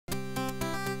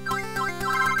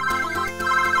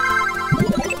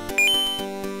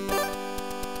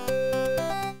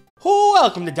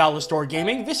Welcome to Dollar Store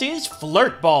Gaming. This is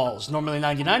Flirt Balls, normally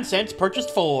 99 cents, purchased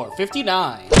for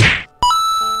 59.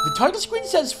 The title screen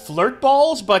says Flirt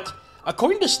Balls, but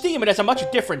according to Steam, it has a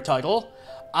much different title.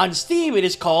 On Steam, it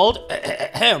is called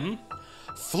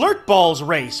Flirt Balls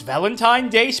Race, Valentine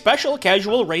Day Special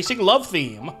Casual Racing Love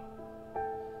Theme.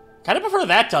 Kind of prefer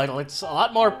that title. It's a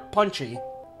lot more punchy.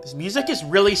 This music is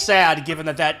really sad, given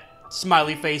that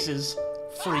smiley face is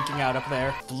freaking out up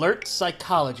there. Flirt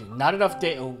psychology. Not enough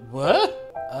data. What?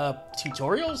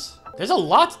 Tutorials? There's a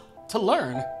lot to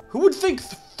learn. Who would think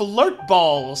Flirt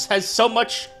Balls has so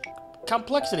much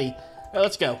complexity?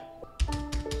 Let's go.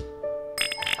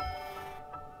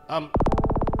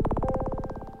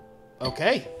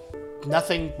 Okay.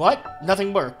 Nothing, what?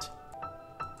 Nothing worked.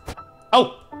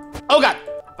 Oh god!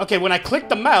 Okay, when I click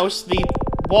the mouse, the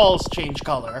walls change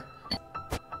color.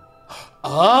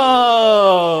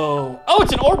 Oh,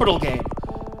 it's an orbital game.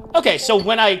 Okay, so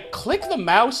when I click the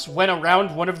mouse when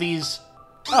around one of these...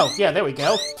 Oh, yeah, there we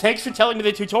go. Thanks for telling me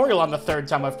the tutorial on the third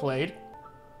time I've played.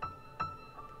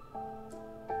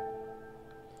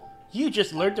 You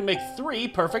just learned to make 3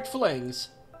 perfect flings.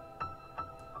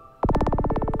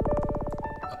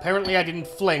 Apparently I didn't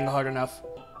fling hard enough.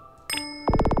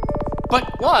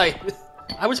 But why?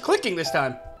 I was clicking this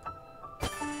time.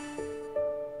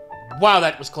 Wow,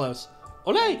 that was close.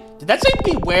 Olé! Did that say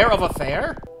beware of a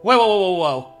fair?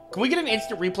 Whoa. Can we get an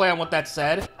instant replay on what that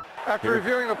said? After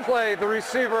reviewing the play, the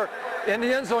receiver in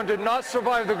the end zone did not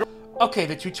survive the... Okay,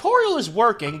 the tutorial is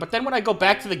working, but then when I go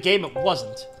back to the game, it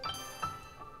wasn't.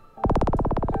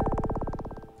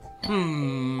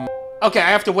 Okay, I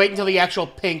have to wait until the actual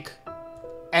pink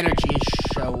energy is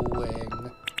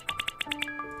showing.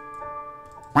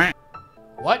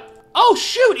 What? Oh,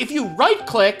 shoot! If you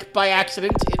right-click by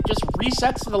accident, it just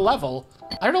resets the level.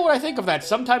 I don't know what I think of that.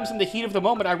 Sometimes in the heat of the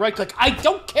moment, I right-click. I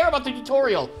don't care about the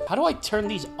tutorial! How do I turn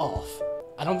these off?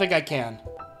 I don't think I can.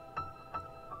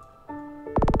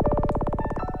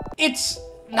 It's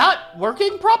not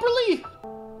working properly?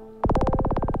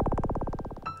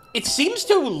 It seems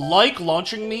to like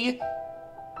launching me.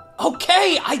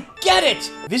 Okay, I get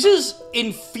it! This is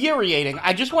infuriating.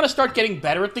 I just want to start getting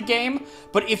better at the game,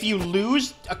 but if you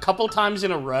lose a couple times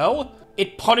in a row,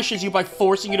 it punishes you by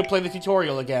forcing you to play the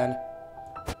tutorial again.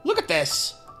 Look at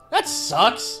this. That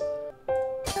sucks.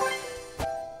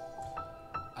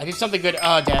 I did something good.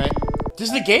 Oh, damn it.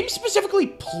 Does the game specifically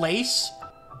place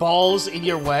balls in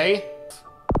your way?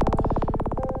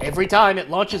 Every time it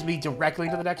launches me directly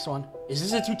into the next one. Is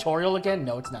this a tutorial again?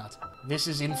 No, it's not. This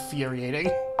is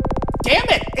infuriating. Damn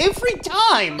it! Every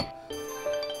time!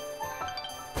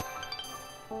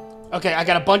 Okay, I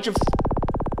got a bunch of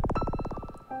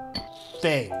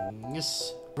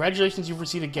things. Congratulations, you've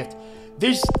received a gift.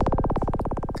 There's...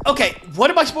 Okay, what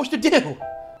am I supposed to do?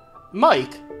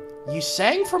 Mike, you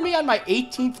sang for me on my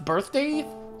 18th birthday?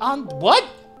 On what?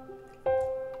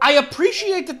 I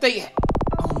appreciate that they...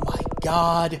 Oh my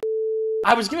god.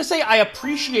 I was gonna say I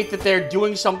appreciate that they're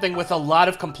doing something with a lot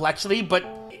of complexity, but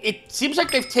it seems like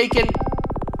they've taken...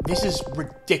 This is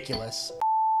ridiculous.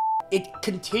 It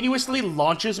continuously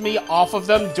launches me off of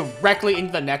them directly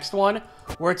into the next one,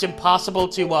 where it's impossible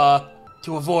to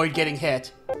avoid getting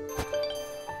hit.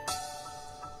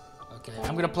 Okay,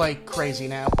 I'm gonna play crazy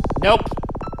now. Nope.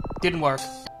 Didn't work.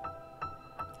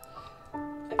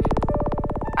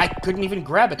 I couldn't even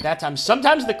grab it that time.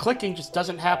 Sometimes the clicking just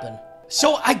doesn't happen.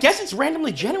 So I guess it's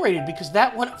randomly generated because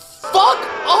that one... Fuck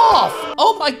off!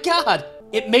 Oh my god!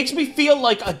 It makes me feel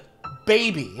like a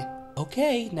baby.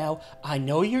 Okay, now, I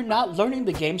know you're not learning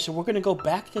the game, so we're gonna go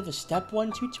back to the step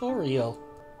 1 tutorial.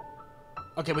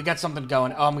 Okay, we got something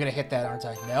going. Oh, I'm gonna hit that, aren't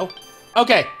I? No?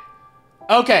 Okay.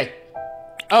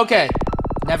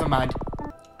 Never mind.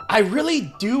 I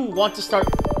really do want to start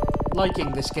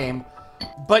liking this game,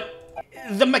 but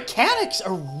the mechanics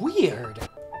are weird.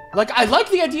 Like, I like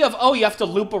the idea of, oh, you have to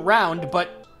loop around,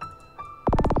 but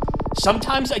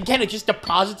sometimes, again, it just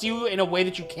deposits you in a way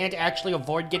that you can't actually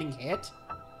avoid getting hit.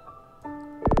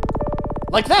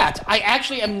 Like that. I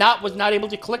actually was not able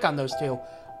to click on those two.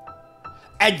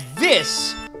 And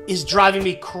this is driving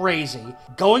me crazy.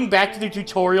 Going back to the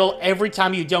tutorial every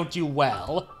time you don't do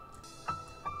well.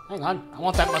 Hang on, I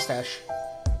want that mustache.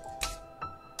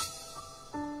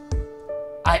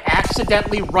 I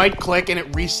accidentally right-click and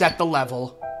it reset the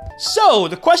level. So,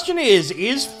 the question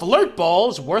is Flirt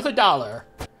Balls worth $1?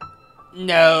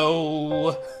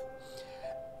 No.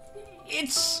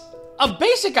 It's a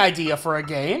basic idea for a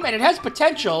game, and it has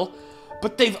potential,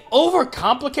 but they've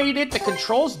overcomplicated it. The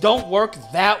controls don't work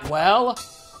that well.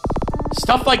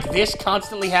 Stuff like this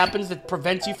constantly happens that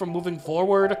prevents you from moving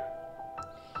forward.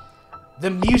 The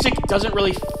music doesn't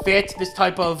really fit this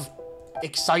type of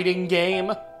exciting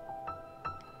game.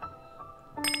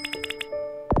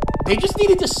 They just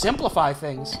needed to simplify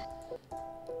things.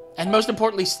 And most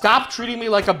importantly, stop treating me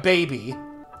like a baby.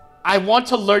 I want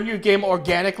to learn your game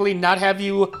organically, not have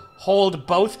you hold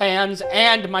both hands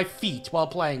and my feet while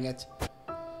playing it.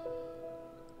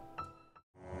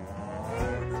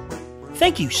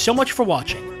 Thank you so much for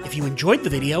watching. If you enjoyed the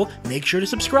video, make sure to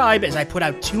subscribe as I put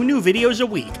out 2 new videos a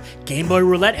week, Game Boy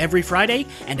Roulette every Friday,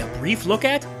 and a brief look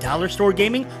at Dollar Store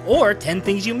Gaming or 10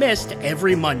 Things You Missed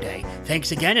every Monday.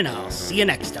 Thanks again, and I'll see you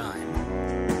next time.